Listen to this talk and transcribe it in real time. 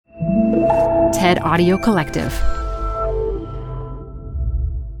TED Audio Collective.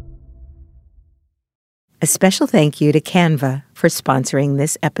 A special thank you to Canva for sponsoring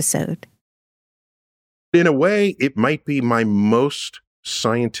this episode. In a way, it might be my most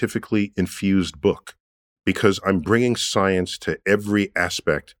scientifically infused book because I'm bringing science to every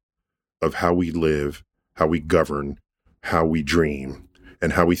aspect of how we live, how we govern, how we dream,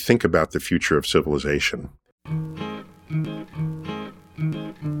 and how we think about the future of civilization.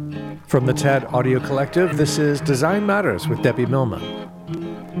 From the TED Audio Collective, this is Design Matters with Debbie Millman.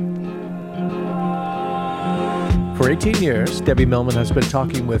 For 18 years, Debbie Millman has been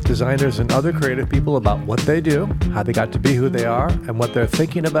talking with designers and other creative people about what they do, how they got to be who they are, and what they're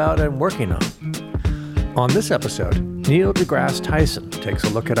thinking about and working on. On this episode, Neil deGrasse Tyson takes a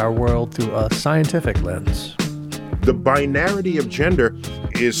look at our world through a scientific lens. The binarity of gender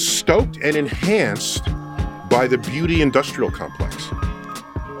is stoked and enhanced by the beauty industrial complex.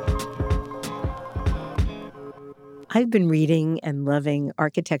 I've been reading and loving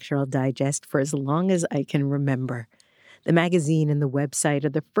Architectural Digest for as long as I can remember. The magazine and the website are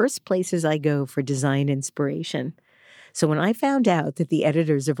the first places I go for design inspiration. So when I found out that the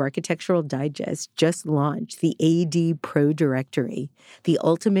editors of Architectural Digest just launched the AD Pro Directory, the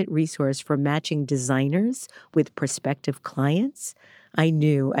ultimate resource for matching designers with prospective clients, I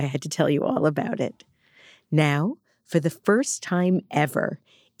knew I had to tell you all about it. Now, for the first time ever,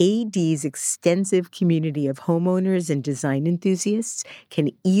 AD's extensive community of homeowners and design enthusiasts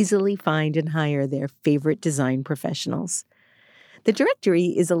can easily find and hire their favorite design professionals. The directory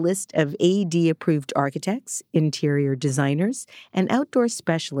is a list of AD-approved architects, interior designers, and outdoor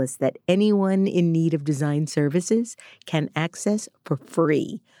specialists that anyone in need of design services can access for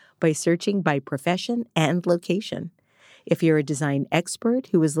free by searching by profession and location. If you're a design expert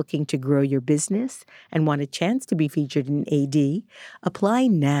who is looking to grow your business and want a chance to be featured in AD, apply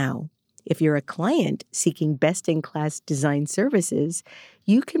now. If you're a client seeking best-in-class design services,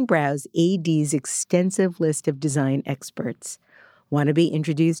 you can browse AD's extensive list of design experts. Want to be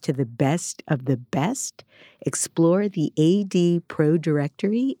introduced to the best of the best? Explore the AD Pro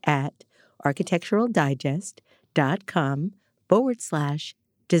Directory at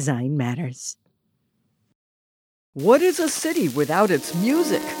architecturaldigest.com/Design Matters. What is a city without its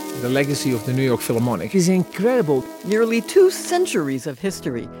music? The legacy of the New York Philharmonic is incredible. Nearly 2 centuries of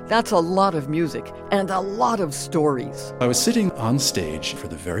history. That's a lot of music and a lot of stories. I was sitting on stage for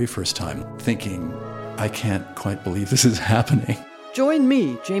the very first time thinking, I can't quite believe this is happening. Join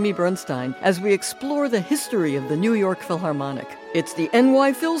me, Jamie Bernstein, as we explore the history of the New York Philharmonic. It's the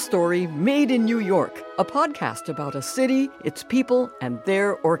NY Phil Story Made in New York, a podcast about a city, its people, and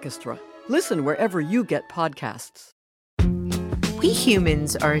their orchestra. Listen wherever you get podcasts. We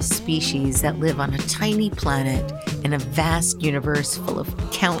humans are a species that live on a tiny planet in a vast universe full of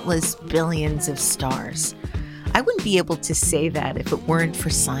countless billions of stars. I wouldn't be able to say that if it weren't for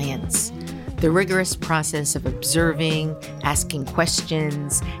science. The rigorous process of observing, asking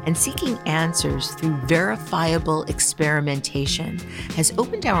questions, and seeking answers through verifiable experimentation has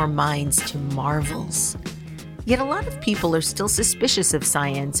opened our minds to marvels. Yet a lot of people are still suspicious of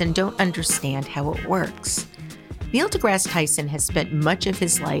science and don't understand how it works. Neil deGrasse Tyson has spent much of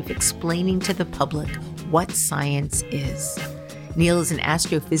his life explaining to the public what science is. Neil is an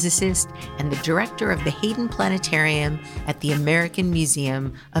astrophysicist and the director of the Hayden Planetarium at the American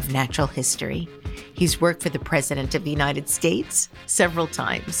Museum of Natural History. He's worked for the President of the United States several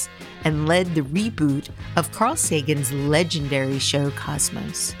times and led the reboot of Carl Sagan's legendary show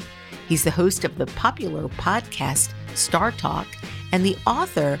Cosmos. He's the host of the popular podcast Star Talk and the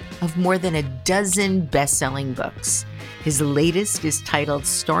author of more than a dozen best-selling books. His latest is titled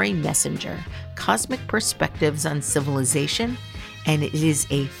Starry Messenger, Cosmic Perspectives on Civilization, and it is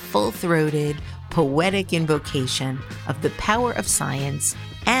a full-throated, poetic invocation of the power of science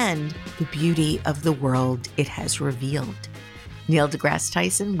and the beauty of the world it has revealed. Neil deGrasse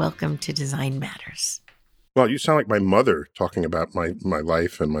Tyson, welcome to Design Matters. Well, you sound like my mother talking about my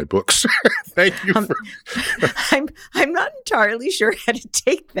life and my books. Thank you for... I'm not entirely sure how to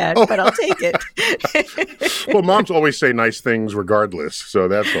take that, but I'll take it. Well, moms always say nice things regardless, so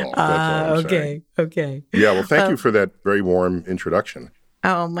that's all. I'm saying. Okay. Yeah, well, thank you for that very warm introduction.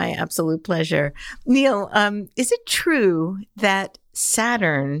 Oh, my absolute pleasure. Neil, is it true that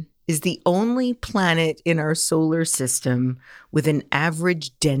Saturn is the only planet in our solar system with an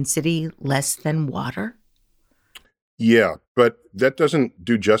average density less than water? Yeah, but that doesn't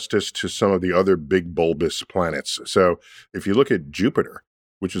do justice to some of the other big bulbous planets. So if you look at Jupiter,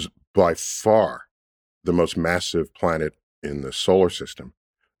 which is by far the most massive planet in the solar system,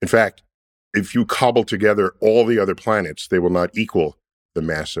 in fact, if you cobble together all the other planets, they will not equal the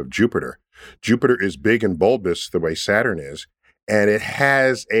mass of Jupiter. Jupiter is big and bulbous the way Saturn is, and it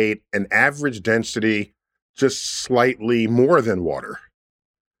has an average density just slightly more than water.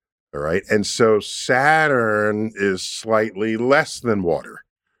 All right. And so Saturn is slightly less than water.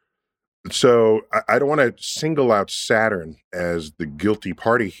 So I don't want to single out Saturn as the guilty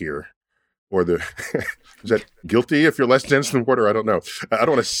party here, or the, is that guilty if you're less dense than water? I don't know. I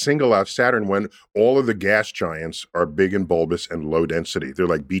don't want to single out Saturn when all of the gas giants are big and bulbous and low density. They're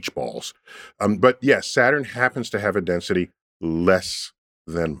like beach balls. But yes, Saturn happens to have a density less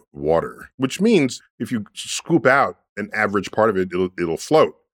than water, which means if you scoop out an average part of it, it'll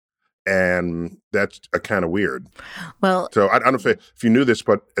float. And that's kind of weird. Well, so I don't know if you knew this,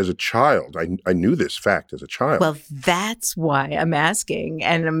 but as a child, I knew this fact as a child. Well, that's why I'm asking.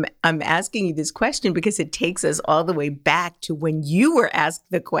 And I'm asking you this question because it takes us all the way back to when you were asked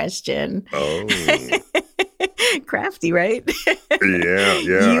the question. Oh. Crafty, right? Yeah.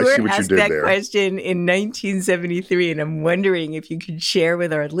 You I were see what asked you did that there. question in 1973, and I'm wondering if you could share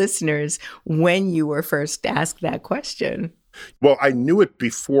with our listeners when you were first asked that question. Well, I knew it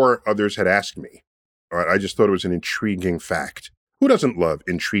before others had asked me. All right, I just thought it was an intriguing fact. Who doesn't love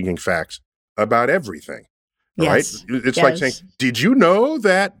intriguing facts about everything? All yes. Right? It's like saying, did you know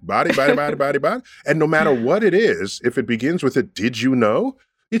that body? And no matter what it is, if it begins with a did you know,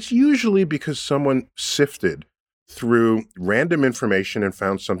 it's usually because someone sifted through random information and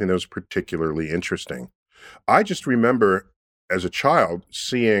found something that was particularly interesting. I just remember as a child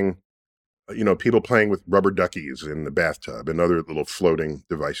seeing people playing with rubber duckies in the bathtub and other little floating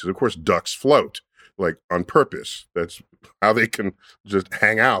devices. Of course, ducks float, like on purpose. That's how they can just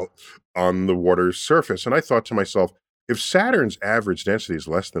hang out on the water's surface. And I thought to myself, if Saturn's average density is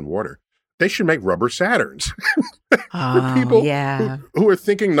less than water, they should make rubber Saturns for people who are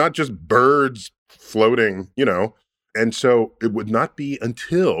thinking not just birds floating, And so it would not be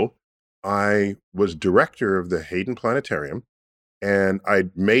until I was director of the Hayden Planetarium and I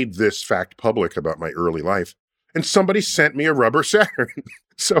made this fact public about my early life, and somebody sent me a rubber Saturn.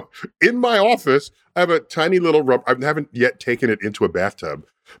 So in my office, I have a tiny little rubber. I haven't yet taken it into a bathtub,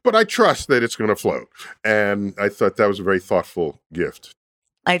 but I trust that it's going to float. And I thought that was a very thoughtful gift.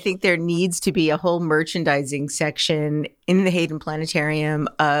 I think there needs to be a whole merchandising section in the Hayden Planetarium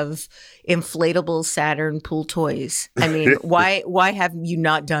of inflatable Saturn pool toys. I mean, why have you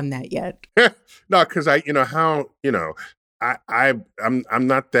not done that yet? No, because I'm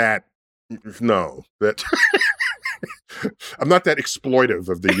not that, no, that I'm not that exploitive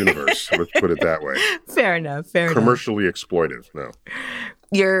of the universe, let's put it that way. Fair enough. Commercially exploitive, no.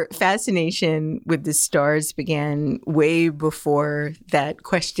 Your fascination with the stars began way before that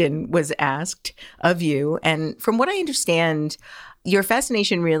question was asked of you. And from what I understand, your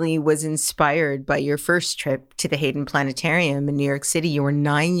fascination really was inspired by your first trip to the Hayden Planetarium in New York City. You were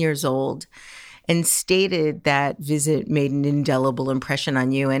 9 years old and stated that visit made an indelible impression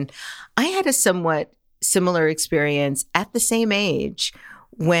on you. And I had a somewhat similar experience at the same age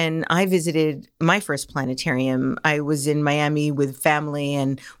when I visited my first planetarium. I was in Miami with family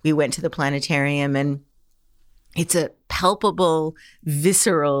and we went to the planetarium, and it's a palpable,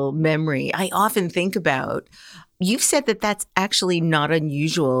 visceral memory I often think about. You've said that that's actually not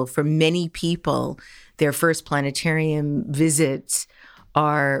unusual for many people. Their first planetarium visits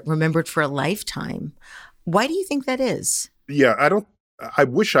are remembered for a lifetime. Why do you think that is? Yeah, I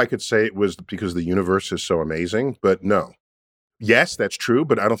wish I could say it was because the universe is so amazing, but no. Yes, that's true,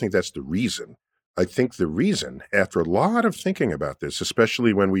 but I don't think that's the reason. I think the reason, after a lot of thinking about this,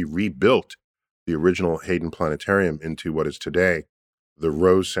 especially when we rebuilt the original Hayden Planetarium into what is today the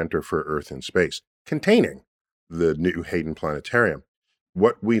Rose Center for Earth and Space, containing the new Hayden Planetarium,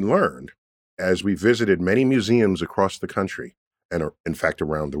 what we learned as we visited many museums across the country, and in fact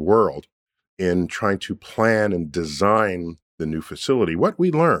around the world, in trying to plan and design the new facility, what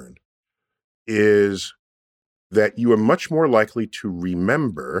we learned is that you are much more likely to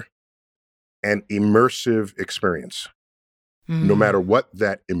remember an immersive experience, no matter what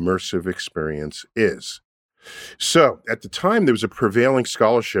that immersive experience is. So at the time, there was a prevailing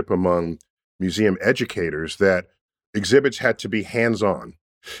scholarship among museum educators that exhibits had to be hands-on.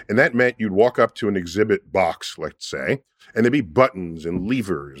 And that meant you'd walk up to an exhibit box, let's say, and there'd be buttons and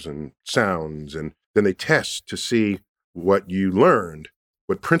levers and sounds, and then they test to see what you learned,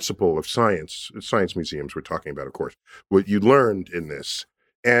 what principle of science museums we're talking about, of course, what you learned in this.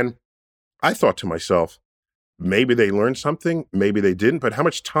 And I thought to myself, maybe they learned something, maybe they didn't, but how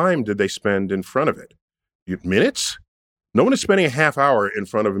much time did they spend in front of it? Minutes? No one is spending a half hour in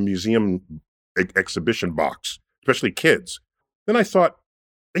front of a museum exhibition box, especially kids. Then I thought,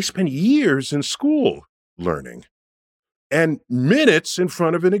 they spend years in school learning. and minutes in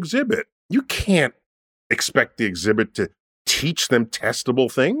front of an exhibit. You can't expect the exhibit to teach them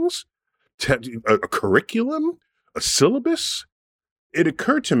testable things, a curriculum, a syllabus. It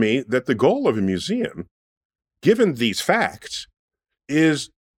occurred to me that the goal of a museum, given these facts, is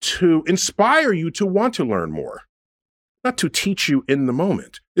to inspire you to want to learn more, not to teach you in the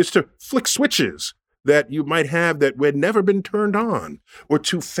moment. It's to flick switches that you might have that had never been turned on, or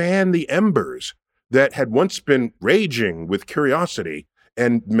to fan the embers that had once been raging with curiosity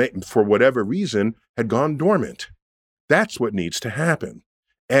and for whatever reason had gone dormant. That's what needs to happen.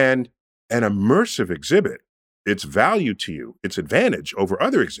 And an immersive exhibit, its value to you, its advantage over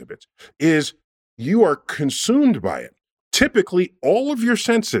other exhibits, is you are consumed by it. Typically, all of your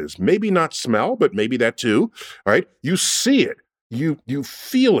senses, maybe not smell, but maybe that too, all right? You see it, you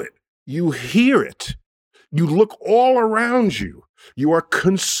feel it, you hear it, you look all around you, you are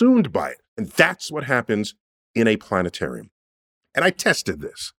consumed by it. And that's what happens in a planetarium. And I tested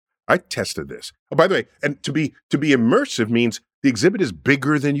this. Oh, by the way, and to be immersive means the exhibit is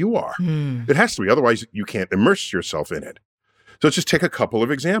bigger than you are. It has to be, otherwise you can't immerse yourself in it. So let's just take a couple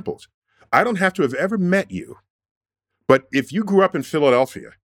of examples. I don't have to have ever met you, but if you grew up in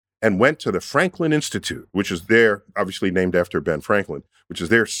Philadelphia and went to the Franklin Institute, which is there, obviously named after Ben Franklin, which is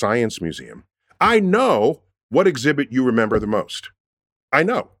their science museum, I know what exhibit you remember the most. I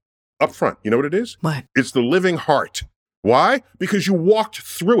know, up front. You know what it is? What? It's the living heart. Why? Because you walked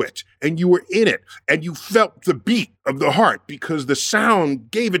through it and you were in it and you felt the beat of the heart because the sound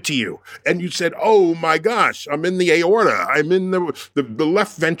gave it to you. And you said, oh my gosh, I'm in the aorta. I'm in the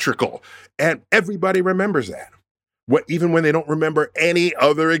left ventricle. And everybody remembers that, even when they don't remember any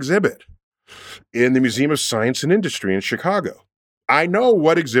other exhibit. In the Museum of Science and Industry in Chicago, I know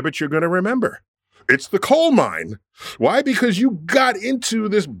what exhibit you're going to remember. It's the coal mine. Why? Because you got into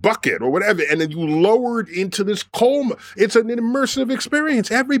this bucket or whatever, and then you lowered into this coal. It's an immersive experience.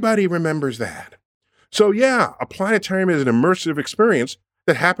 Everybody remembers that. So yeah, a planetarium is an immersive experience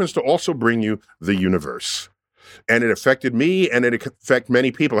that happens to also bring you the universe. And it affected me, and it affected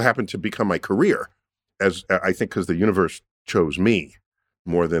many people. It happened to become my career, as I think because the universe chose me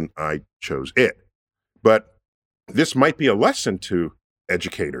more than I chose it. But this might be a lesson to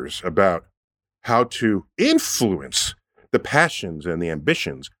educators about how to influence the passions and the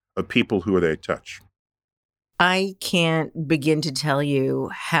ambitions of people who they touch. I can't begin to tell you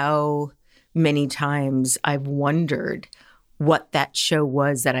how many times I've wondered what that show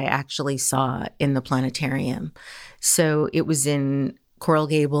was that I actually saw in the planetarium. So it was in Coral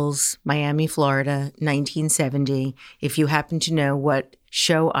Gables, Miami, Florida, 1970. If you happen to know what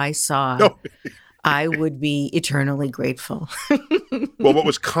show I saw, I would be eternally grateful. Well, what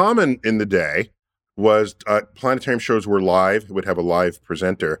was common in the day was planetarium shows were live. It would have a live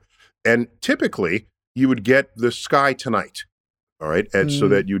presenter. And typically, you would get the sky tonight, all right? And so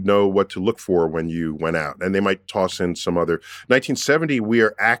that you'd know what to look for when you went out. And they might toss in some other. 1970, we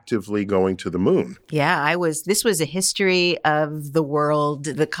are actively going to the moon. Yeah, this was a history of the world,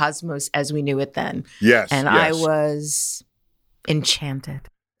 the cosmos as we knew it then. Yes, and yes. I was enchanted.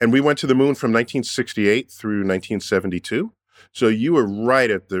 And we went to the moon from 1968 through 1972. So you were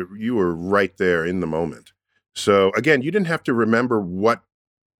right there in the moment. So again, you didn't have to remember what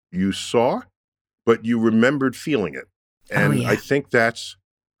you saw, but you remembered feeling it. And I think that's,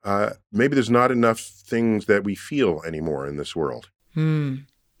 maybe there's not enough things that we feel anymore in this world. I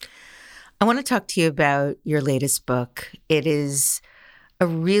want to talk to you about your latest book. It is a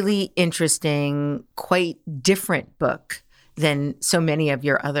really interesting, quite different book than so many of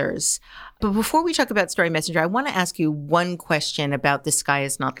your others. But before we talk about Starry Messenger, I want to ask you one question about The Sky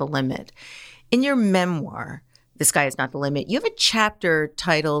Is Not the Limit. In your memoir, The Sky Is Not the Limit, you have a chapter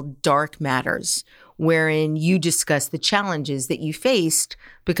titled Dark Matters, wherein you discuss the challenges that you faced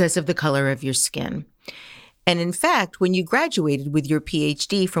because of the color of your skin. And in fact, when you graduated with your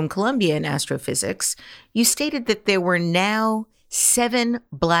PhD from Columbia in astrophysics, you stated that there were now 7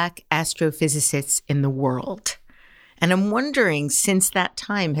 Black astrophysicists in the world. And I'm wondering, since that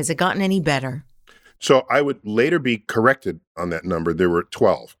time, has it gotten any better? So I would later be corrected on that number. There were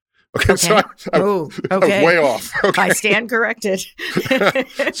 12. Okay. So I'm way off. Okay. I stand corrected.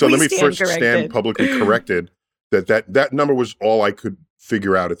 So let me first stand publicly corrected that number was all I could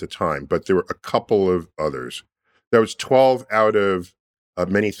figure out at the time, but there were a couple of others. There was 12 out of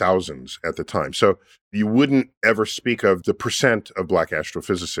many thousands at the time. So you wouldn't ever speak of the percent of Black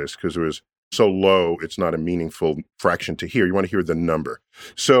astrophysicists because it was so low, it's not a meaningful fraction to hear. You want to hear the number.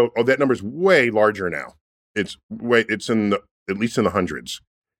 So that number is way larger now. It's at least in the hundreds.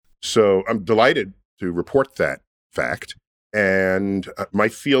 So I'm delighted to report that fact. And my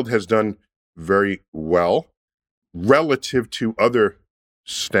field has done very well. relative to other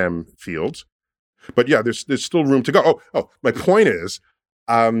STEM fields. But yeah, there's still room to go. Oh, my point is,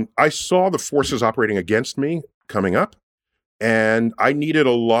 I saw the forces operating against me coming up, and I needed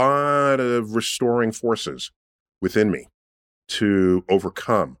a lot of restoring forces within me to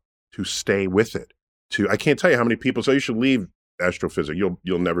overcome, to stay with it. I can't tell you how many people say you should leave astrophysics.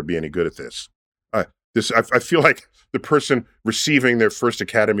 You'll never be any good at this. I feel like the person receiving their first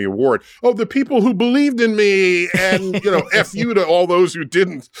Academy Award. Oh, the people who believed in me, and F you to all those who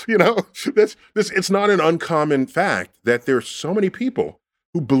didn't. It's not an uncommon fact that there's so many people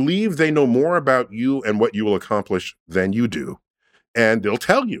who believe they know more about you and what you will accomplish than you do, and they'll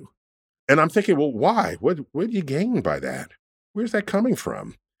tell you. And I'm thinking, well, why? What do you gain by that? Where's that coming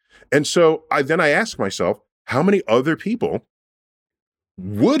from? And so I ask myself, how many other people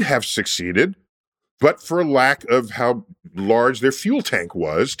would have succeeded, but for lack of how large their fuel tank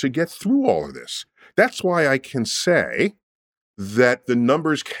was to get through all of this? That's why I can say that the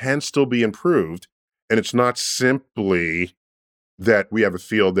numbers can still be improved, and it's not simply that we have a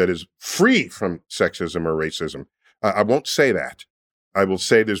field that is free from sexism or racism. I won't say that. I will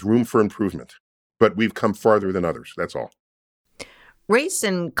say there's room for improvement, but we've come farther than others. That's all. Race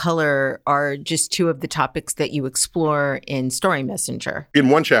and color are just two of the topics that you explore in Starry Messenger. In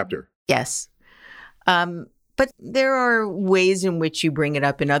one chapter. Yes. But there are ways in which you bring it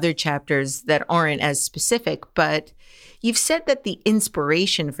up in other chapters that aren't as specific. But you've said that the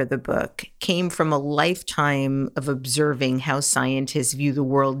inspiration for the book came from a lifetime of observing how scientists view the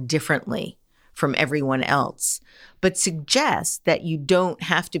world differently from everyone else, but suggests that you don't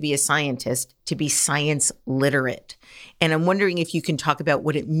have to be a scientist to be science literate. And I'm wondering if you can talk about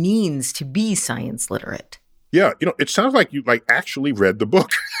what it means to be science literate. Yeah, it sounds like you actually read the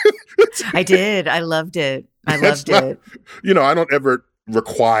book. I did. I loved it. I loved it. I don't ever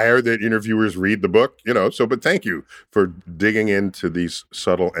require that interviewers read the book, but thank you for digging into these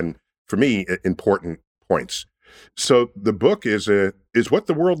subtle and, for me, important points. So the book is what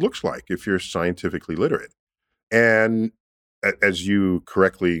the world looks like if you're scientifically literate. And as you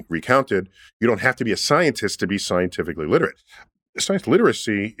correctly recounted, you don't have to be a scientist to be scientifically literate. Science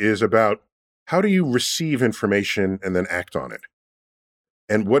literacy is about how do you receive information and then act on it?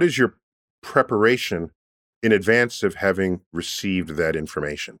 And what is your preparation in advance of having received that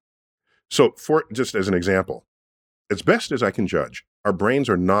information? So just as an example, as best as I can judge, our brains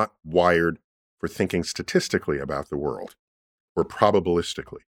are not wired for thinking statistically about the world or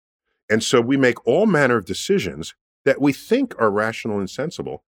probabilistically. And so we make all manner of decisions that we think are rational and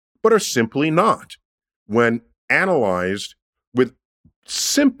sensible, but are simply not when analyzed with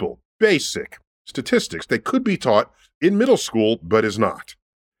simple, basic statistics that could be taught in middle school, but is not.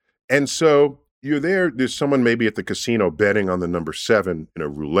 And so there's someone maybe at the casino betting on the number 7 in a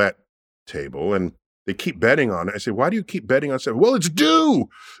roulette table, and they keep betting on it. I say, why do you keep betting on 7? Well, it's due.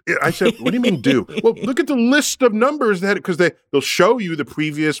 I said, what do you mean due? Well, look at the list of numbers because they'll show you the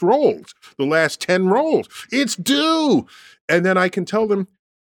previous rolls, the last 10 rolls. It's due. And then I can tell them,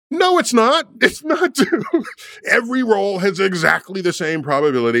 no, it's not. It's not due. Every roll has exactly the same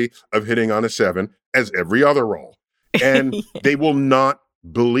probability of hitting on a 7 as every other roll. And they will not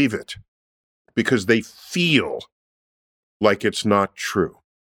believe it because they feel like it's not true.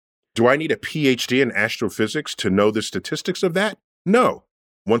 Do I need a PhD in astrophysics to know the statistics of that? No.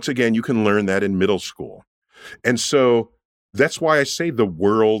 Once again, you can learn that in middle school. And so that's why I say the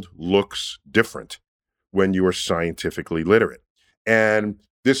world looks different when you are scientifically literate. And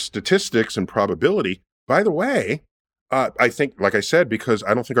this statistics and probability, by the way, I think, like I said, because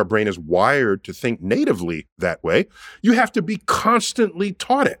I don't think our brain is wired to think natively that way, you have to be constantly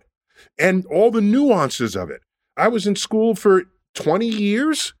taught it and all the nuances of it. I was in school for 20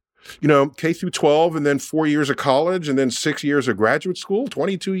 years, K through 12, and then 4 years of college, and then 6 years of graduate school,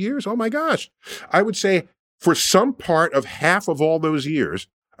 22 years. Oh my gosh. I would say for some part of half of all those years,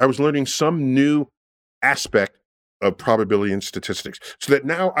 I was learning some new aspect of probability and statistics, so that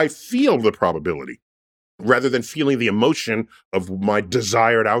now I feel the probability rather than feeling the emotion of my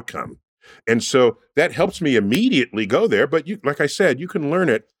desired outcome. And so that helps me immediately go there. But like I said, you can learn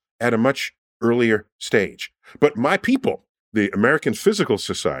it at a much earlier stage. But my people, the American Physical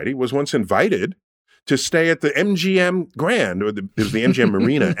Society, was once invited to stay at the MGM Grand, or it was the MGM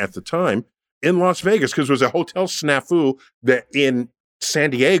Marina at the time, in Las Vegas, because there was a hotel snafu that in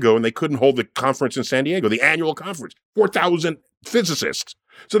San Diego, and they couldn't hold the conference in San Diego, the annual conference, 4,000 physicists.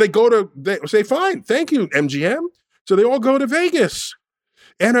 So they say, fine, thank you, MGM. So they all go to Vegas.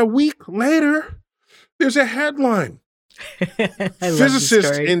 And a week later, there's a headline.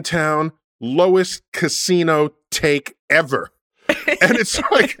 Physicists in town, lowest casino take ever. And it's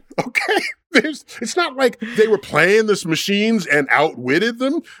like, okay, It's not like they were playing this machines and outwitted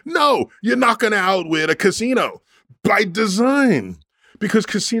them. No, you're not going to outwit a casino by design, because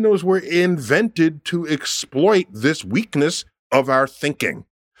casinos were invented to exploit this weakness of our thinking.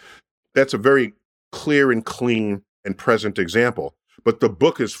 That's a very clear and clean and present example. But the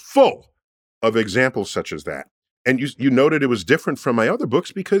book is full of examples such as that. And you noted it was different from my other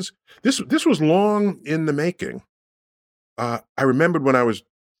books because this was long in the making. I remembered when I was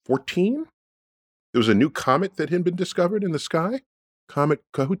 14, there was a new comet that had been discovered in the sky, Comet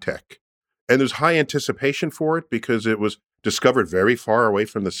Kohoutek. And there's high anticipation for it because it was discovered very far away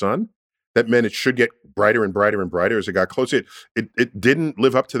from the sun. That meant it should get brighter and brighter and brighter as it got closer. It didn't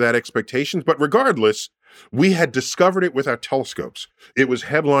live up to that expectations, but regardless, we had discovered it with our telescopes. It was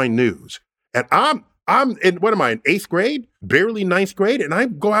headline news. And I'm in, what am I, in 8th grade? Barely 9th grade? And I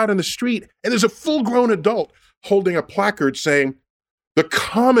go out in the street and there's a full-grown adult holding a placard saying, "The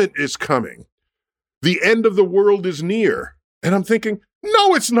comet is coming. The end of the world is near." And I'm thinking,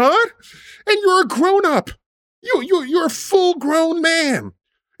 no, it's not. And you're a grown-up. You're a full-grown man.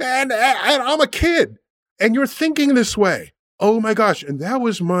 And I'm a kid. And you're thinking this way. Oh my gosh. And that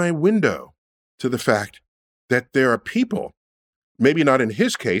was my window to the fact that there are people, maybe not in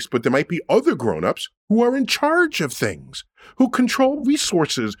his case, but there might be other grown-ups who are in charge of things, who control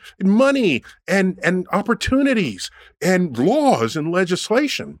resources and money and opportunities and laws and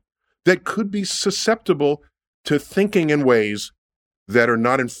legislation that could be susceptible to thinking in ways that are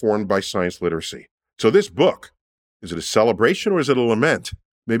not informed by science literacy. So this book, is it a celebration or is it a lament?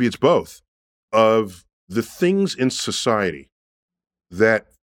 Maybe it's both, of the things in society that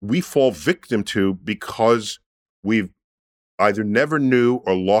we fall victim to because we've either never knew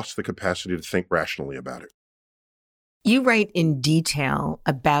or lost the capacity to think rationally about it. You write in detail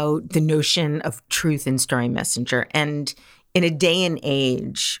about the notion of truth in Starry Messenger, and in a day and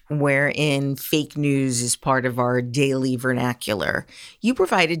age wherein fake news is part of our daily vernacular, you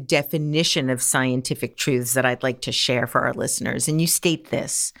provide a definition of scientific truths that I'd like to share for our listeners. And you state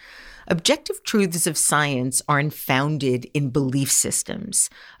this: objective truths of science are unfounded in belief systems.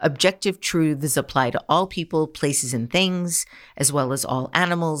 Objective truths apply to all people, places, and things, as well as all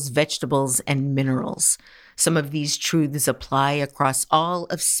animals, vegetables, and minerals. Some of these truths apply across all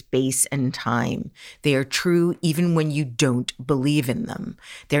of space and time. They are true even when you don't believe in them.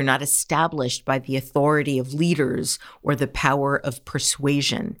 They're not established by the authority of leaders or the power of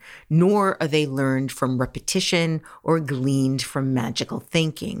persuasion, nor are they learned from repetition or gleaned from magical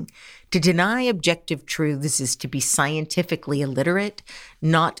thinking. To deny objective truths is to be scientifically illiterate,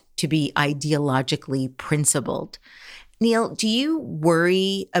 not to be ideologically principled. Neil, do you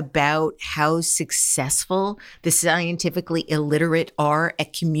worry about how successful the scientifically illiterate are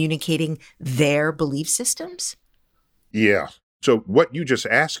at communicating their belief systems? Yeah. So what you just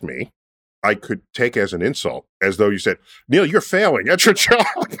asked me, I could take as an insult, as though you said, "Neil, you're failing at your job."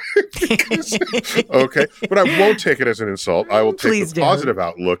 Okay. But I won't take it as an insult. I will take the positive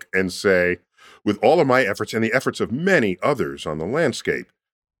outlook and say, with all of my efforts and the efforts of many others on the landscape,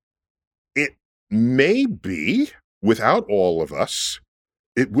 it may be, without all of us,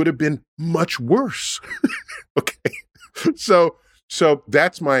 it would have been much worse. Okay. So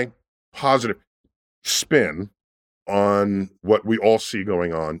that's my positive spin on what we all see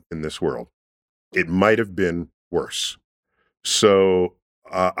going on in this world. It might have been worse. So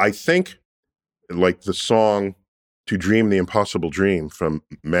I think, like the song "To Dream the Impossible Dream" from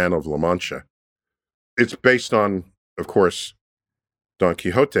Man of La Mancha, it's based on, of course, Don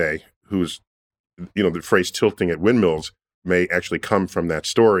Quixote, who's, the phrase "tilting at windmills" may actually come from that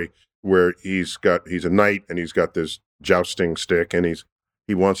story, where he's a knight and he's got this jousting stick and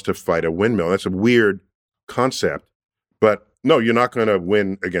he wants to fight a windmill. That's a weird concept, but no, you're not going to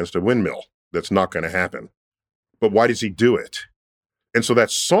win against a windmill. That's not going to happen. But why does he do it? And so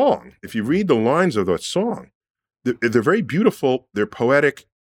that song, if you read the lines of that song, they're very beautiful, they're poetic,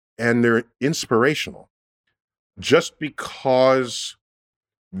 and they're inspirational. Just because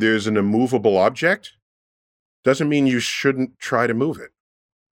there's an immovable object doesn't mean you shouldn't try to move it.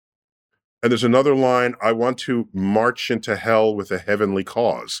 And there's another line: "I want to march into hell with a heavenly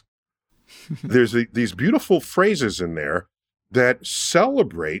cause." There's these beautiful phrases in there that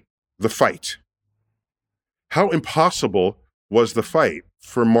celebrate the fight. How impossible was the fight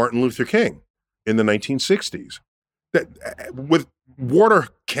for Martin Luther King in the 1960s? That, with water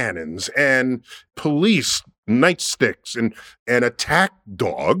cannons and police nightsticks and attack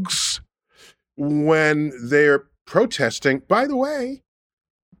dogs when they're protesting. By the way,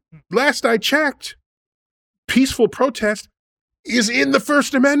 last I checked, peaceful protest is in the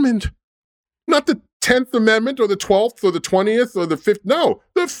First Amendment, not the 10th Amendment or the 12th or the 20th or the 5th. No,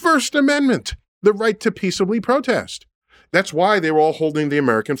 the The First Amendment, the right to peaceably protest. That's why they were all holding the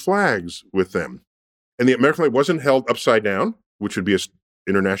American flags with them. And the American flag wasn't held upside down, which would be an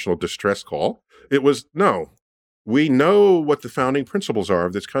international distress call. It was, no, we know what the founding principles are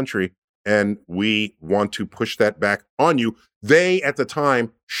of this country, and we want to push that back on you. They, at the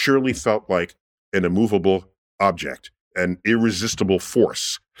time, surely felt like an immovable object, an irresistible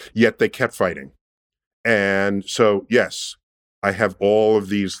force, yet they kept fighting. And so, yes, I have all of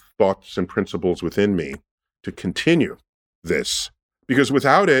these thoughts and principles within me to continue this, because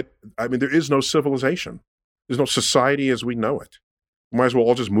without it, I mean, there is no civilization. There's no society as we know it. We might as well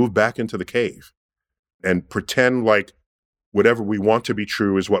all just move back into the cave and pretend like whatever we want to be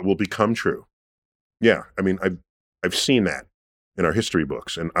true is what will become true. Yeah, I mean, I've seen that in our history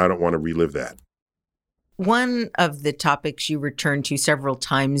books, and I don't want to relive that. One of the topics you return to several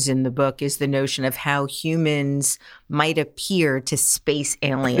times in the book is the notion of how humans might appear to space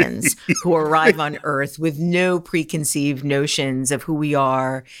aliens who arrive on Earth with no preconceived notions of who we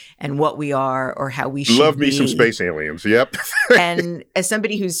are and what we are or how we should be. Love me some space aliens, yep. And as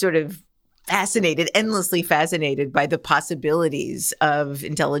somebody who's sort of endlessly fascinated by the possibilities of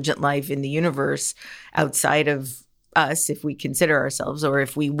intelligent life in the universe outside of us, if we consider ourselves, or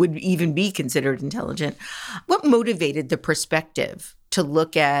if we would even be considered intelligent, what motivated the perspective to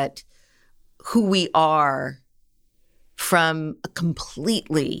look at who we are from a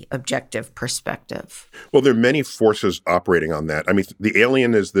completely objective perspective? Well, there are many forces operating on that. I mean, the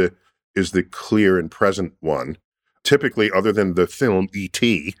alien is the clear and present one. Typically, other than the film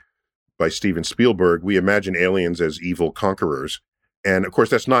E.T. by Steven Spielberg, we imagine aliens as evil conquerors. And of course,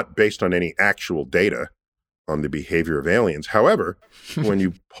 that's not based on any actual data on the behavior of aliens. However, when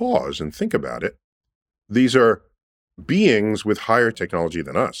you pause and think about it, these are beings with higher technology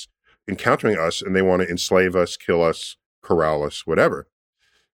than us, encountering us, and they want to enslave us, kill us, corral us, whatever.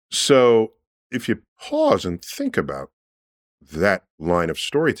 So if you pause and think about that line of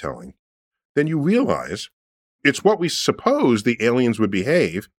storytelling, then you realize it's what we suppose the aliens would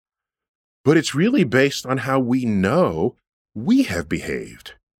behave, but it's really based on how we know we have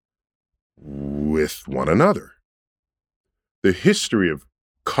behaved with one another. The history of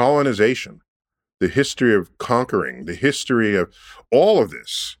colonization, the history of conquering, the history of all of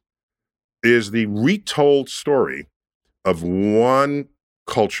this is the retold story of one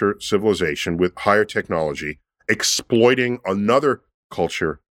culture, civilization with higher technology exploiting another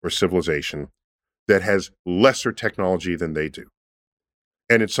culture or civilization that has lesser technology than they do.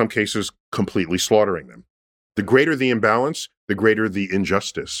 And in some cases, completely slaughtering them. The greater the imbalance, the greater the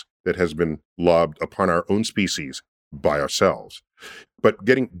injustice that has been lobbed upon our own species by ourselves. But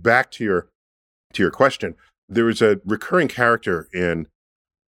getting back to your question, there was a recurring character in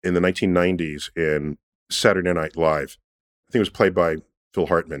the 1990s in Saturday Night Live. I think it was played by Phil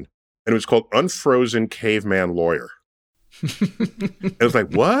Hartman, and it was called Unfrozen Caveman Lawyer. It was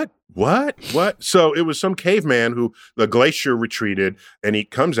like, what? So it was some caveman who the glacier retreated, and he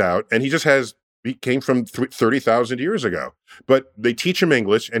comes out, and he came from 30,000 years ago. But they teach him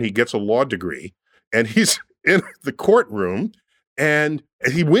English, and he gets a law degree, and he's in the courtroom, and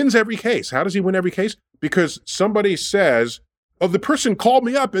he wins every case. How does he win every case? Because somebody says, oh, the person called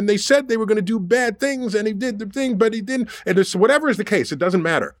me up, and they said they were going to do bad things, and he did the thing, but he didn't. And it's, whatever is the case, it doesn't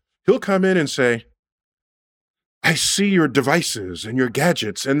matter. He'll come in and say, I see your devices and your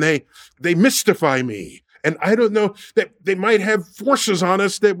gadgets, and they mystify me. And I don't know, that they might have forces on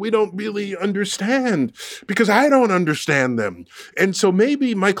us that we don't really understand because I don't understand them. And so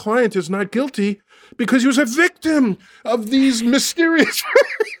maybe my client is not guilty because he was a victim of these mysterious.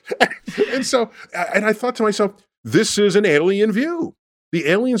 And I thought to myself, this is an alien view. The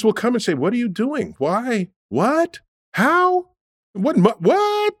aliens will come and say, what are you doing? Why? What? How?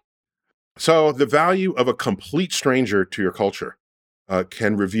 What? So the value of a complete stranger to your culture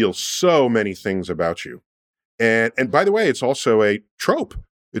can reveal so many things about you. And by the way, it's also a trope.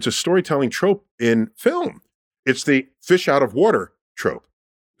 It's a storytelling trope in film. It's the fish out of water trope.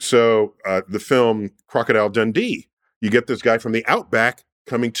 So the film Crocodile Dundee, you get this guy from the outback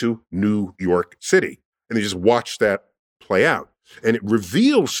coming to New York City, and you just watch that play out. And it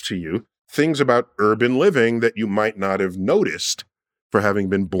reveals to you things about urban living that you might not have noticed for having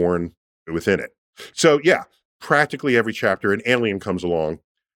been born within it. So yeah, practically every chapter, an alien comes along,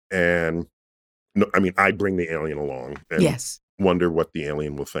 and I bring the alien along and yes. Wonder what the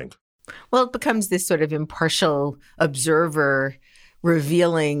alien will think. Well, it becomes this sort of impartial observer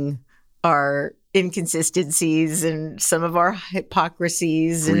revealing our inconsistencies and some of our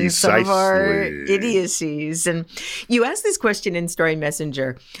hypocrisies and some of our idiocies. And you asked this question in Starry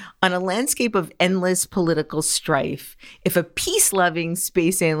Messenger. On a landscape of endless political strife, if a peace-loving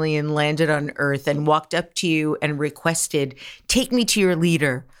space alien landed on Earth and walked up to you and requested, "Take me to your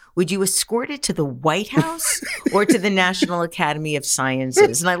leader," would you escort it to the White House or to the National Academy of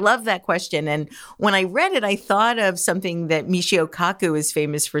Sciences? And I love that question. And when I read it, I thought of something that Michio Kaku is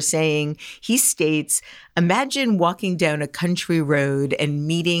famous for saying. He states, "Imagine walking down a country road and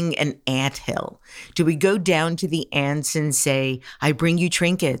meeting an anthill. Do we go down to the ants and say, 'I bring you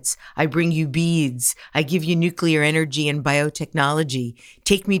trinkets, I bring you beads, I give you nuclear energy and biotechnology,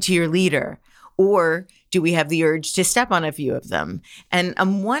 take me to your leader'? Or do we have the urge to step on a few of them?" And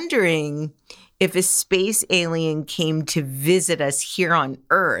I'm wondering if a space alien came to visit us here on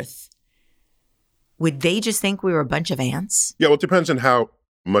Earth, would they just think we were a bunch of ants? Yeah, well, it depends on how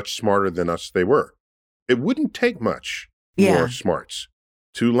much smarter than us they were. It wouldn't take much more smarts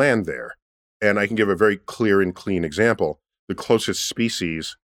to land there. And I can give a very clear and clean example. The closest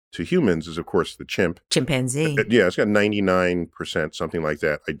species to humans is, of course, the chimp. Chimpanzee. Yeah, it's got 99%, something like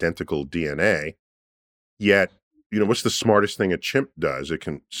that, identical DNA. Yet, what's the smartest thing a chimp does? It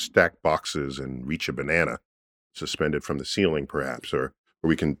can stack boxes and reach a banana suspended from the ceiling, perhaps, or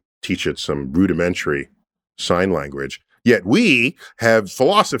we can teach it some rudimentary sign language. Yet we have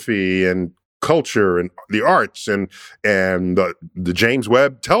philosophy and culture and the arts and the James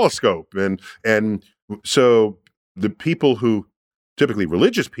Webb telescope. And so the people who, typically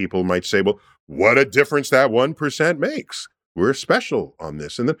religious people, might say, well, what a difference that 1% makes. We're special on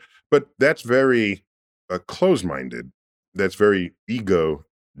this. But that's very closed-minded. That's very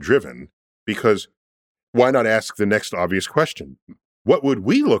ego-driven, because why not ask the next obvious question? What would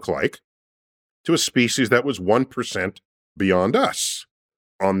we look like to a species that was 1% beyond us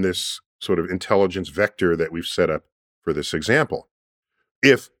on this sort of intelligence vector that we've set up for this example?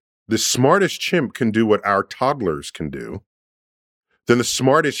 If the smartest chimp can do what our toddlers can do, then the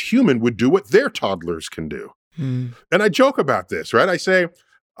smartest human would do what their toddlers can do. And I joke about this, right? I say,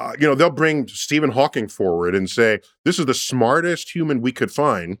 they'll bring Stephen Hawking forward and say, this is the smartest human we could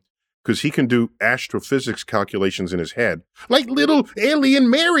find because he can do astrophysics calculations in his head. Like little alien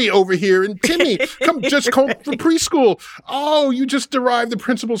Mary over here and Timmy, come from preschool. Oh, you just derived the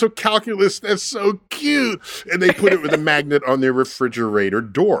principles of calculus. That's so cute. And they put it with a magnet on their refrigerator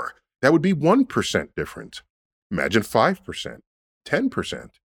door. That would be 1% different. Imagine 5%, 10%.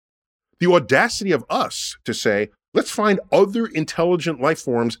 The audacity of us to say, let's find other intelligent life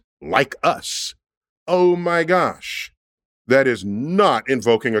forms like us. Oh my gosh. That is not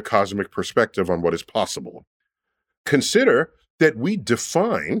invoking a cosmic perspective on what is possible. Consider that we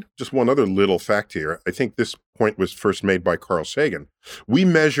define, just one other little fact here, I think this point was first made by Carl Sagan. We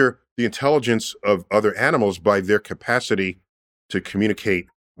measure the intelligence of other animals by their capacity to communicate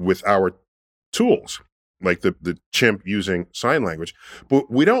with our tools, like the chimp using sign language.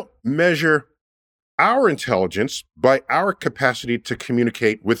 But we don't measure our intelligence by our capacity to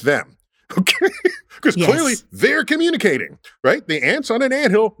communicate with them. Okay? Because clearly they're communicating, right? The ants on an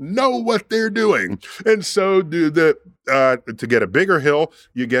anthill know what they're doing. And so to get a bigger hill,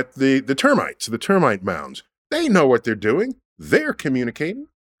 you get the termites, the termite mounds. They know what they're doing. They're communicating.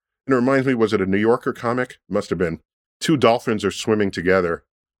 And it reminds me, was it a New Yorker comic? Must have been. Two dolphins are swimming together,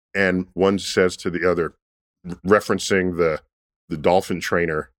 and one says to the other, referencing the dolphin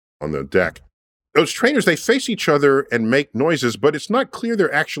trainer on the deck, those trainers, they face each other and make noises, but it's not clear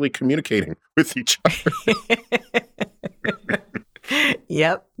they're actually communicating with each other.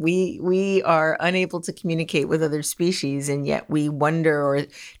 Yep. We are unable to communicate with other species, and yet we wonder or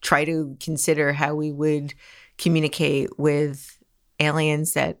try to consider how we would communicate with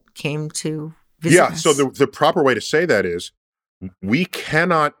aliens that came to visit us. So the proper way to say that is we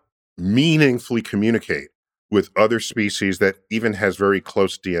cannot meaningfully communicate with other species that even has very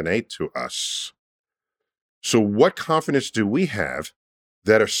close DNA to us. So what confidence do we have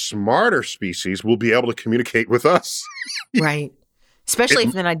that a smarter species will be able to communicate with us? Right. Especially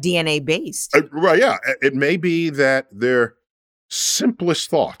if they're not DNA based. Right, yeah. It may be that their simplest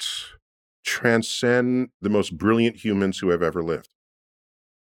thoughts transcend the most brilliant humans who have ever lived.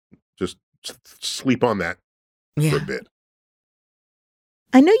 Just sleep on that for a bit.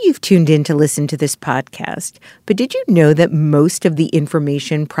 I know you've tuned in to listen to this podcast, but did you know that most of the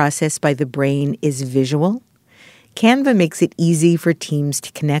information processed by the brain is visual? Canva makes it easy for teams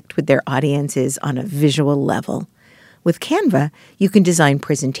to connect with their audiences on a visual level. With Canva, you can design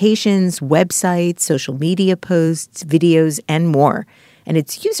presentations, websites, social media posts, videos, and more. And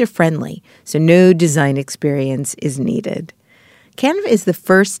it's user-friendly, so no design experience is needed. Canva is the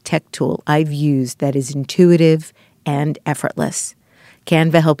first tech tool I've used that is intuitive and effortless.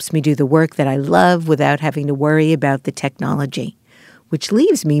 Canva helps me do the work that I love without having to worry about the technology, which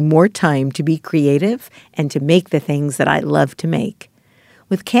leaves me more time to be creative and to make the things that I love to make.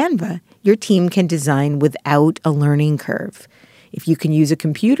 With Canva, your team can design without a learning curve. If you can use a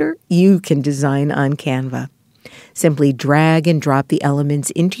computer, you can design on Canva. Simply drag and drop the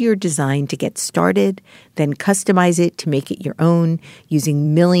elements into your design to get started, then customize it to make it your own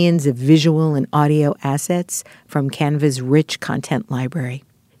using millions of visual and audio assets from Canva's rich content library.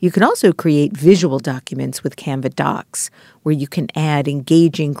 You can also create visual documents with Canva Docs, where you can add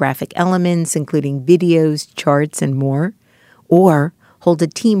engaging graphic elements, including videos, charts, and more, or hold a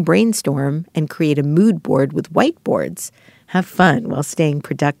team brainstorm and create a mood board with whiteboards. Have fun while staying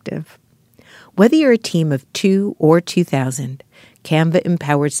productive. Whether you're a team of 2 or 2,000, Canva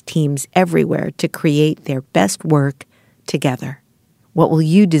empowers teams everywhere to create their best work together. What will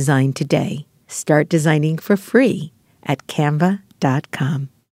you design today? Start designing for free at canva.com.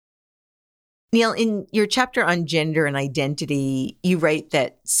 Neil, in your chapter on gender and identity, you write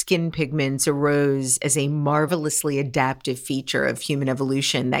that skin pigments arose as a marvelously adaptive feature of human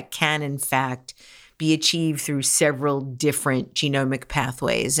evolution that can, in fact, be achieved through several different genomic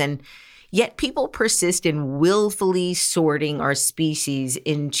pathways. And yet people persist in willfully sorting our species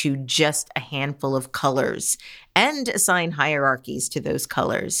into just a handful of colors and assign hierarchies to those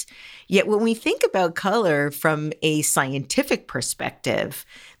colors. Yet when we think about color from a scientific perspective,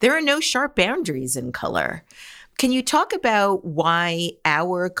 there are no sharp boundaries in color. Can you talk about why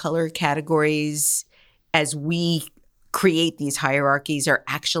our color categories, as we create these hierarchies, are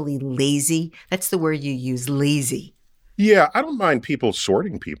actually lazy? That's the word you use, lazy. Yeah, I don't mind people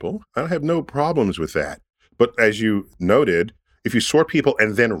sorting people. I have no problems with that. But as you noted, if you sort people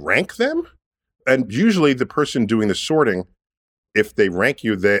and then rank them, and usually the person doing the sorting, if they rank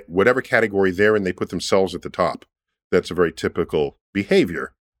you, that whatever category they're in, they put themselves at the top. That's a very typical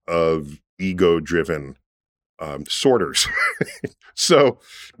behavior of ego-driven sorters. So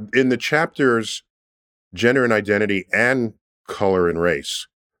in the chapters, gender and identity and color and race,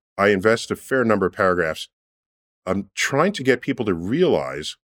 I invest a fair number of paragraphs. I'm trying to get people to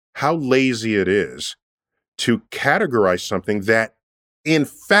realize how lazy it is to categorize something that, in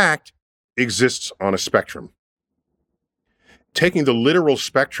fact, exists on a spectrum. Taking the literal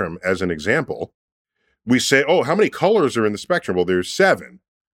spectrum as an example, we say, oh, how many colors are in the spectrum? Well, there's 7,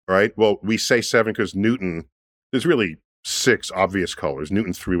 right? Well, we say 7 because Newton, there's really 6 obvious colors.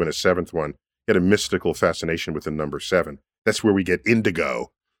 Newton threw in a 7th one. He had a mystical fascination with the number 7. That's where we get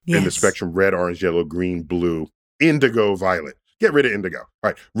indigo in the spectrum: red, orange, yellow, green, blue, indigo, violet. Get rid of indigo.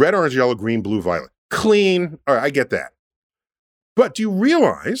 All right, red, orange, yellow, green, blue, violet. Clean. All right, I get that. But do you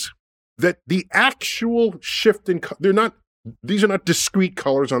realize that the actual shift in these are not discrete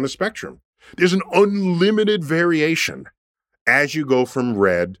colors on the spectrum. There's an unlimited variation as you go from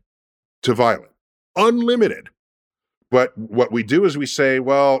red to violet. Unlimited. But what we do is we say,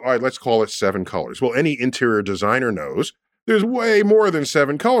 well, all right, let's call it 7 colors. Well, any interior designer knows there's way more than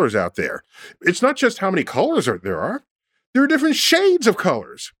 7 colors out there. It's not just how many colors there are. There are different shades of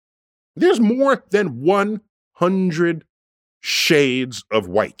colors. There's more than 100 shades of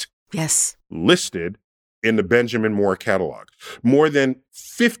white. Yes. Listed in the Benjamin Moore catalog. More than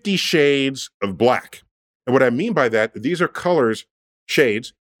 50 shades of black. And what I mean by that, these are colors,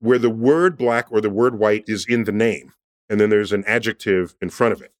 shades, where the word black or the word white is in the name. And then there's an adjective in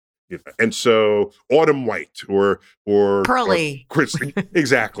front of it. And so autumn white or pearly.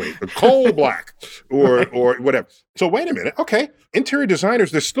 Exactly. Coal black or whatever. So wait a minute. Okay. Interior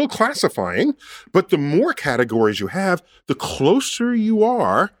designers, they're still classifying, but the more categories you have, the closer you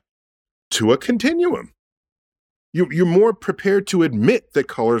are to a continuum. You're more prepared to admit that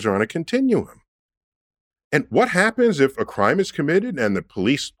colors are on a continuum. And what happens if a crime is committed and the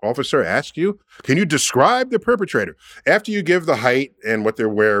police officer asks you, can you describe the perpetrator? After you give the height and what they're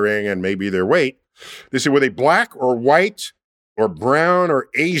wearing and maybe their weight, they say, were they black or white or brown or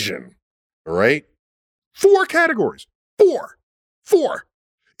Asian? All right? 4 categories. 4.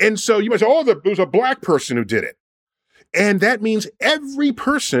 And so you might say, oh, it was a black person who did it. And that means every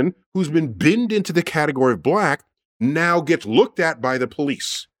person who's been binned into the category of black now gets looked at by the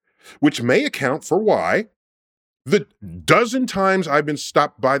police, which may account for why the dozen times I've been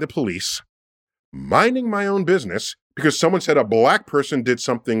stopped by the police, minding my own business, because someone said a black person did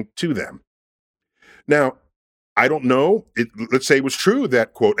something to them. Now, I don't know. Let's say it was true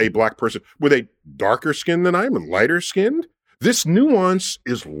that, quote, a black person, were they darker skinned than I am, lighter skinned? This nuance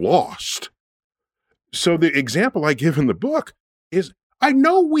is lost. So the example I give in the book is, I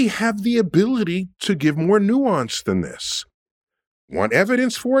know we have the ability to give more nuance than this. Want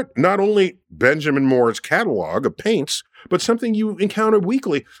evidence for it? Not only Benjamin Moore's catalog of paints, but something you encounter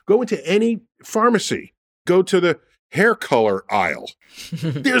weekly. Go into any pharmacy. Go to the hair color aisle.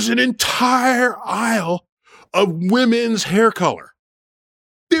 There's an entire aisle of women's hair color.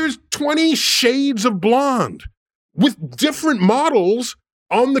 There's 20 shades of blonde with different models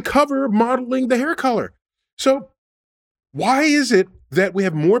on the cover modeling the hair color. So why is it that we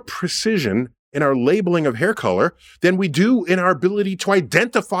have more precision in our labeling of hair color than we do in our ability to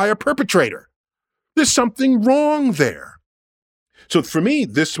identify a perpetrator? There's something wrong there. So for me,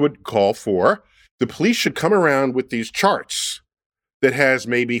 this would call for the police should come around with these charts that has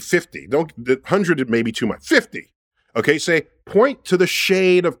maybe 50. 100 may be too much. 50. Okay, say, point to the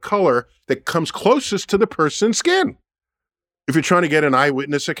shade of color that comes closest to the person's skin. If you're trying to get an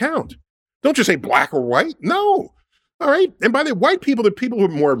eyewitness account, don't just say black or white. No. All right. And by the way, white people, the people who are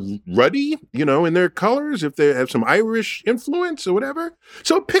more ruddy, in their colors, if they have some Irish influence or whatever.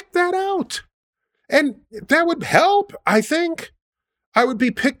 So pick that out. And that would help, I think. I would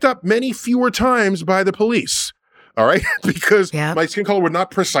be picked up many fewer times by the police. All right. Because my skin color would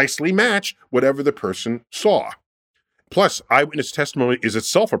not precisely match whatever the person saw. Plus, eyewitness testimony is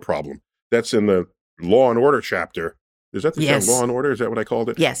itself a problem. That's in the Law and Order chapter. Is that the term, Law and Order? Is that what I called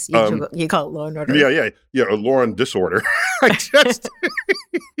it? Yes, you call it Law and Order. Yeah, Law and Disorder.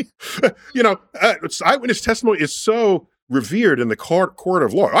 Eyewitness testimony is so revered in the court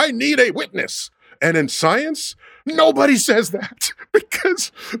of law. I need a witness. And in science, nobody says that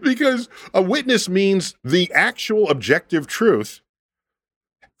because a witness means the actual objective truth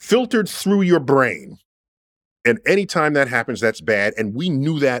filtered through your brain. And anytime that happens, that's bad. And we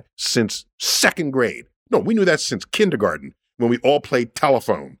knew that since second grade. No, we knew that since kindergarten when we all played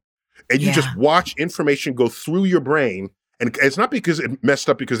telephone. And you just watch information go through your brain. And it's not because it messed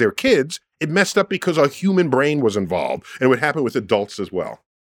up because they were kids. It messed up because a human brain was involved. And it would happen with adults as well.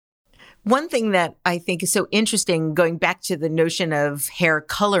 One thing that I think is so interesting, going back to the notion of hair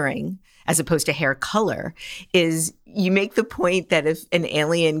coloring as opposed to hair color, is you make the point that if an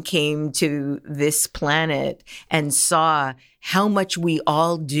alien came to this planet and saw how much we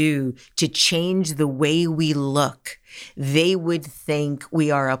all do to change the way we look, they would think we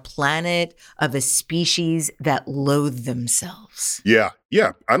are a planet of a species that loathe themselves. Yeah.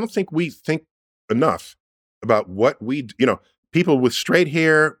 I don't think we think enough about what we, people with straight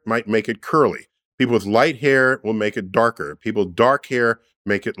hair might make it curly. People with light hair will make it darker. People with dark hair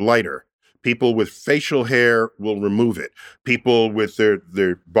make it lighter. People with facial hair will remove it. People with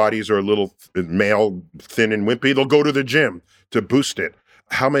their bodies are a little male, thin and wimpy, they'll go to the gym to boost it.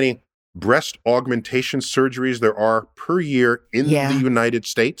 How many breast augmentation surgeries there are per year in the United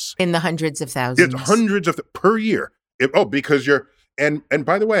States? In the hundreds of thousands. It's hundreds of per year. Because you're, and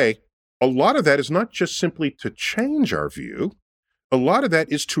by the way, a lot of that is not just simply to change our view. A lot of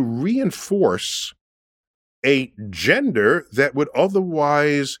that is to reinforce a gender that would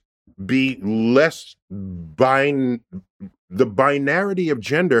otherwise be less the binarity of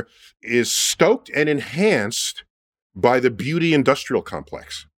gender is stoked and enhanced by the beauty industrial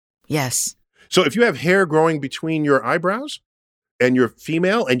complex. Yes. So if you have hair growing between your eyebrows and you're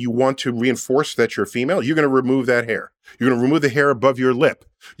female and you want to reinforce that you're female, you're going to remove that hair. You're going to remove the hair above your lip.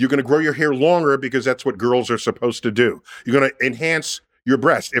 You're going to grow your hair longer because that's what girls are supposed to do. You're going to enhance your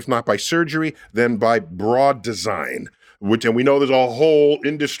breast, if not by surgery, then by broad design. And we know there's a whole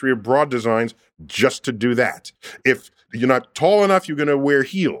industry of broad designs just to do that. If you're not tall enough, you're going to wear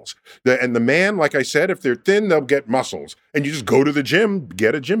heels. And the man, like I said, if they're thin, they'll get muscles. And you just go to the gym,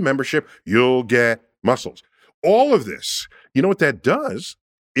 get a gym membership, you'll get muscles. All of this, you know what that does?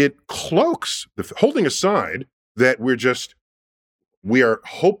 It cloaks, holding aside that we are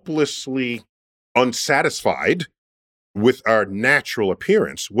hopelessly unsatisfied with our natural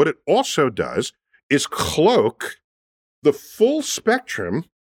appearance. What it also does is cloak the full spectrum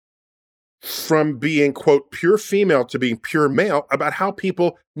from being, quote, pure female to being pure male about how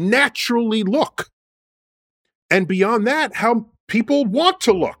people naturally look. And beyond that, how people want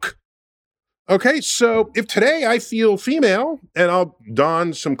to look. Okay, so if today I feel female and I'll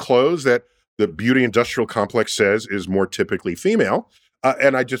don some clothes that the beauty industrial complex says is more typically female,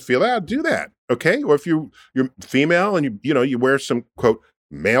 and I just feel, I'll do that. Okay, or if you're female and you wear some, quote,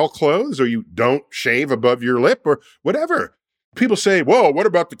 male clothes, or you don't shave above your lip or whatever. People say, whoa, what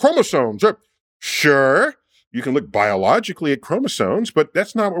about the chromosomes? Sure, you can look biologically at chromosomes, but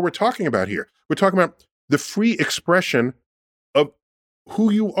that's not what we're talking about here. We're talking about the free expression of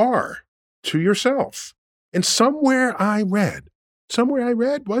who you are to yourself. And somewhere I read,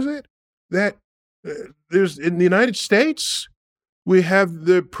 was it? That there's in the United States, we have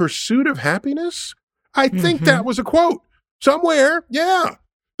the pursuit of happiness. I think that was a quote. Somewhere, yeah.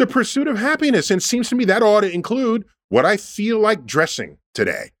 The pursuit of happiness. And it seems to me that ought to include what I feel like dressing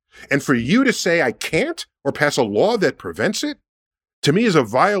today. And for you to say I can't or pass a law that prevents it, to me is a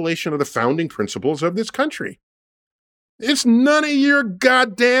violation of the founding principles of this country. It's none of your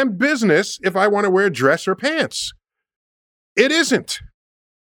goddamn business if I want to wear a dress or pants. It isn't.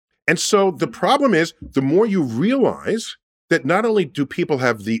 And so the problem is, the more you realize that not only do people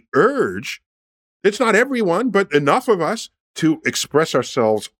have the urge, it's not everyone, but enough of us to express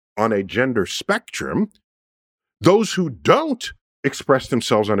ourselves on a gender spectrum, those who don't express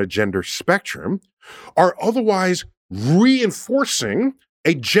themselves on a gender spectrum are otherwise reinforcing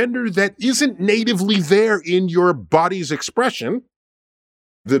a gender that isn't natively there in your body's expression.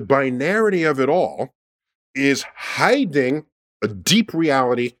 The binarity of it all is hiding a deep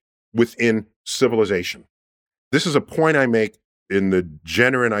reality within civilization. This is a point I make in the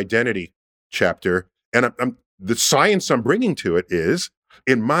gender and identity chapter, and the science I'm bringing to it is,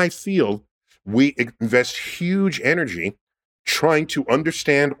 in my field, we invest huge energy trying to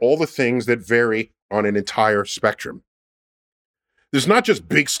understand all the things that vary on an entire spectrum. There's not just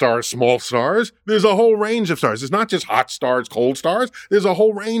big stars, small stars. There's a whole range of stars. There's not just hot stars, cold stars. There's a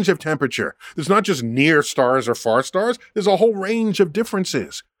whole range of temperature. There's not just near stars or far stars. There's a whole range of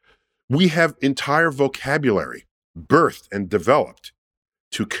differences. We have entire vocabulary birthed and developed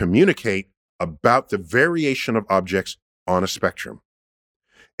to communicate about the variation of objects on a spectrum.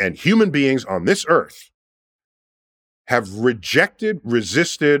 And human beings on this earth have rejected,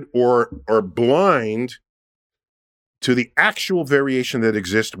 resisted, or blind to the actual variation that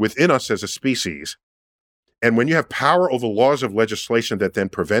exists within us as a species. And when you have power over laws of legislation that then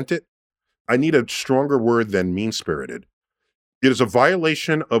prevent it, I need a stronger word than mean-spirited. It is a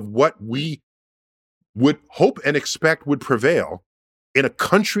violation of what we would hope and expect would prevail in a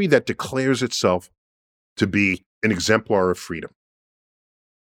country that declares itself to be an exemplar of freedom.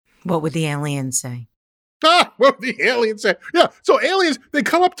 What would the aliens say? What would the aliens say? Yeah, so aliens, they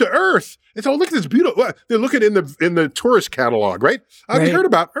come up to Earth and say, oh, look at this beautiful, they're looking in the tourist catalog, right? Have you heard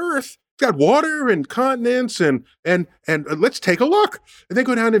about Earth? It's got water and continents and let's take a look. And they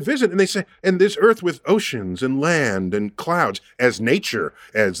go down and visit and they say, and this Earth with oceans and land and clouds as nature,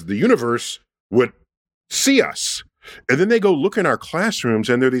 as the universe would see us. And then they go look in our classrooms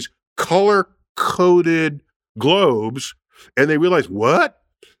and there are these color-coded globes and they realize, what?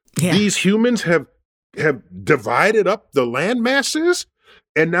 Yeah. These humans have divided up the land masses,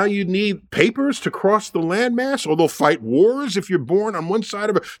 and now you need papers to cross the landmass, or they'll fight wars if you're born on one side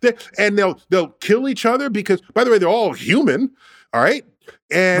of it, and they'll kill each other because, by the way, they're all human, all right?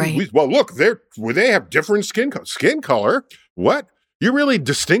 And look, they have different skin color. What? You're really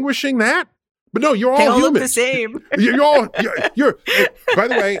distinguishing that? But no, you're all human. They all look the same. You're by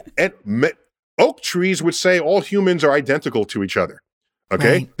the way, and oak trees would say all humans are identical to each other.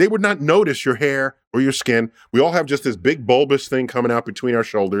 Okay? Right. They would not notice your hair or your skin. We all have just this big bulbous thing coming out between our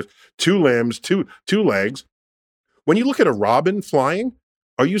shoulders, 2 limbs, two legs. When you look at a robin flying,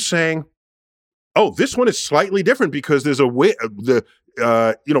 are you saying, oh, this one is slightly different because there's a way,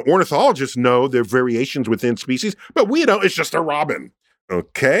 ornithologists know there are variations within species, but we know it's just a robin.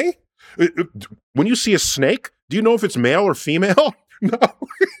 Okay? When you see a snake, do you know if it's male or female? No.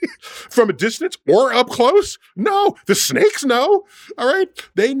 From a distance or up close? No. The snakes know. All right.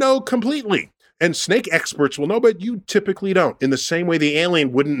 They know completely. And snake experts will know, but you typically don't. In the same way the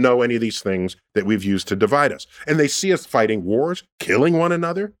alien wouldn't know any of these things that we've used to divide us. And they see us fighting wars, killing one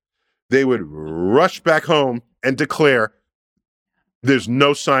another. They would rush back home and declare there's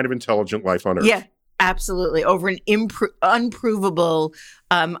no sign of intelligent life on Earth. Yeah, absolutely. Over an unprovable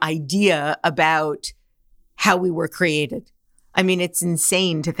idea about how we were created. I mean, it's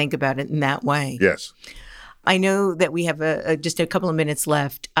insane to think about it in that way. Yes. I know that we have just a couple of minutes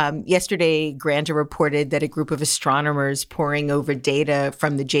left. Yesterday, Granta reported that a group of astronomers poring over data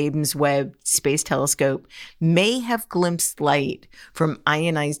from the James Webb Space Telescope may have glimpsed light from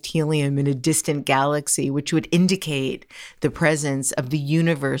ionized helium in a distant galaxy, which would indicate the presence of the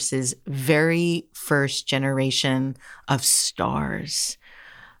universe's very first generation of stars,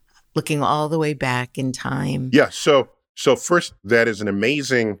 looking all the way back in time. Yeah, So first, that is an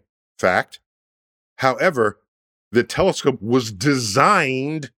amazing fact. However, the telescope was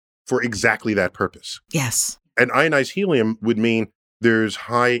designed for exactly that purpose. Yes. And ionized helium would mean there's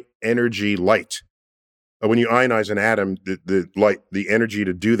high energy light. When you ionize an atom, the light, the energy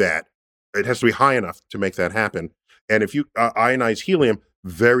to do that, it has to be high enough to make that happen. And if you ionize helium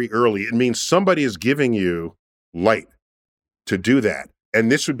very early, it means somebody is giving you light to do that.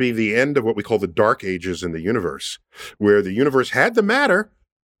 And this would be the end of what we call the dark ages in the universe, where the universe had the matter,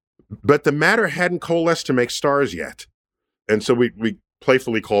 but the matter hadn't coalesced to make stars yet. And so we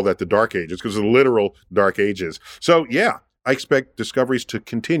playfully call that the Dark Ages because of the literal Dark Ages. So yeah, I expect discoveries to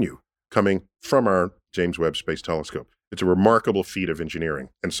continue coming from our James Webb Space Telescope. It's a remarkable feat of engineering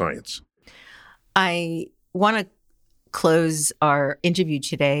and science. I want to close our interview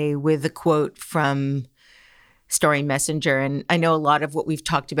today with a quote from Starry Messenger. And I know a lot of what we've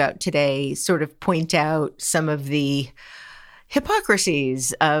talked about today sort of point out some of the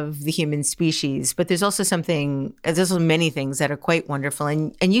hypocrisies of the human species, but there's also many things that are quite wonderful.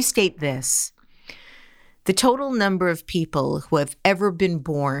 And you state this: the total number of people who have ever been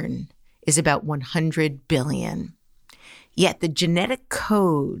born is about 100 billion. Yet the genetic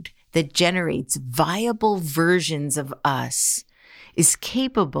code that generates viable versions of us is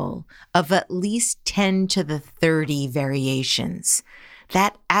capable of at least 10 to the 30 variations.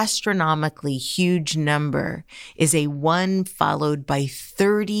 That astronomically huge number is a 1 followed by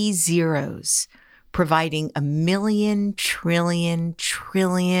 30 zeros, providing 1,000,000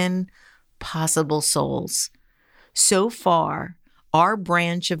 trillion possible souls. So far, our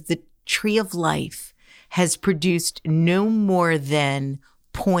branch of the tree of life has produced no more than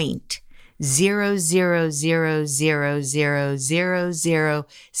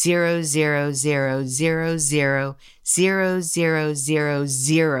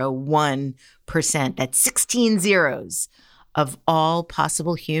That's 16 zeros of all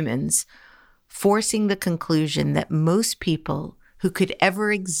possible humans, forcing the conclusion that most people who could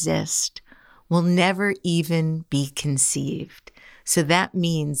ever exist will never even be conceived. So that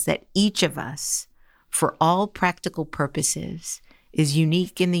means that each of us, for all practical purposes, is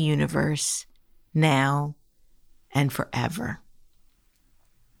unique in the universe now and forever.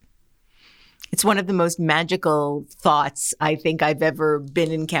 It's one of the most magical thoughts I think I've ever been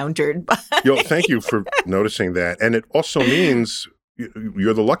encountered by. Thank you for noticing that. And it also means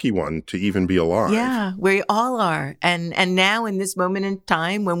you're the lucky one to even be alive. Yeah, we all are. And now in this moment in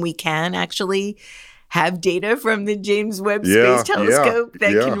time when we can actually have data from the James Webb Space Telescope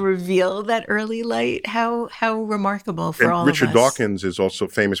that can reveal that early light. How remarkable for all Richard of us. Dawkins is also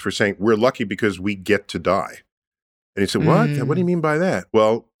famous for saying, we're lucky because we get to die. And he said, what? What do you mean by that?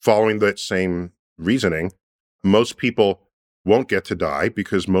 Well, following that same reasoning, most people won't get to die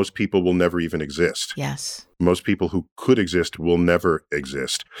because most people will never even exist. Yes. Most people who could exist will never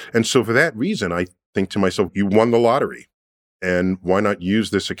exist. And so for that reason, I think to myself, you won the lottery. And why not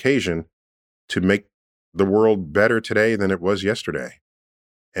use this occasion to make the world better today than it was yesterday,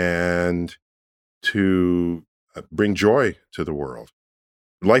 and to bring joy to the world.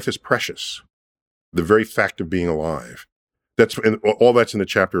 Life is precious. The very fact of being alive. All that's in the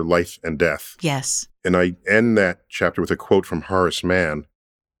chapter Life and Death. Yes. And I end that chapter with a quote from Horace Mann,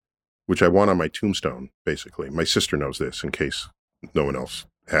 which I want on my tombstone, basically. My sister knows this in case no one else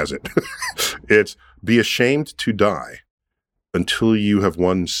has it. It's, be ashamed to die until you have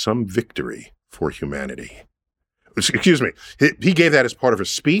won some victory for humanity. Excuse me. He gave that as part of a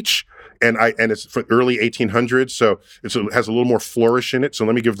speech, and it's from early 1800s, so it has a little more flourish in it. So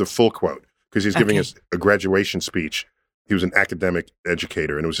let me give the full quote, because he's giving us a graduation speech. He was an academic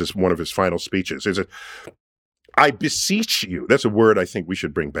educator, and it was one of his final speeches. I beseech you. That's a word I think we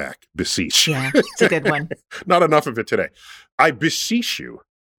should bring back. Beseech. Yeah, it's a good one. Not enough of it today. I beseech you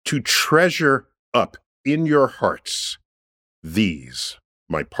to treasure up in your hearts these,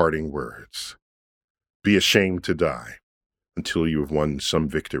 my parting words. Be ashamed to die until you have won some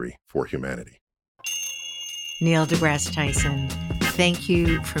victory for humanity. Neil deGrasse Tyson, thank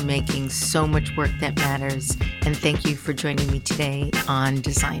you for making so much work that matters, and thank you for joining me today on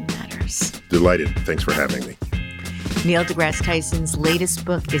Design Matters. Delighted. Thanks for having me. Neil deGrasse Tyson's latest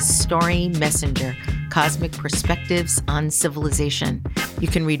book is Starry Messenger, Cosmic Perspectives on Civilization. You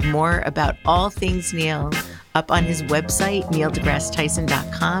can read more about all things Neil up on his website,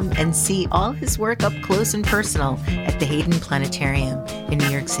 neildegrassetyson.com, and see all his work up close and personal at the Hayden Planetarium in New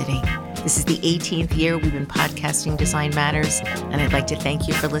York City. This is the 18th year we've been podcasting Design Matters, and I'd like to thank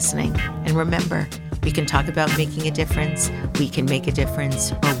you for listening. And remember, we can talk about making a difference, we can make a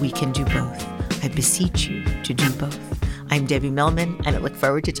difference, or we can do both. I beseech you to do both. I'm Debbie Millman, and I look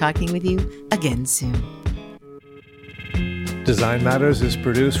forward to talking with you again soon. Design Matters is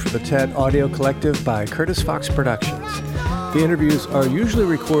produced for the TED Audio Collective by Curtis Fox Productions. The interviews are usually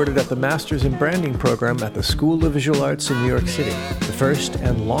recorded at the Masters in Branding program at the School of Visual Arts in New York City, the first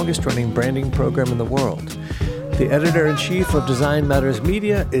and longest-running branding program in the world. The editor-in-chief of Design Matters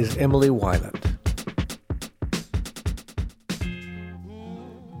Media is Emily Weiland.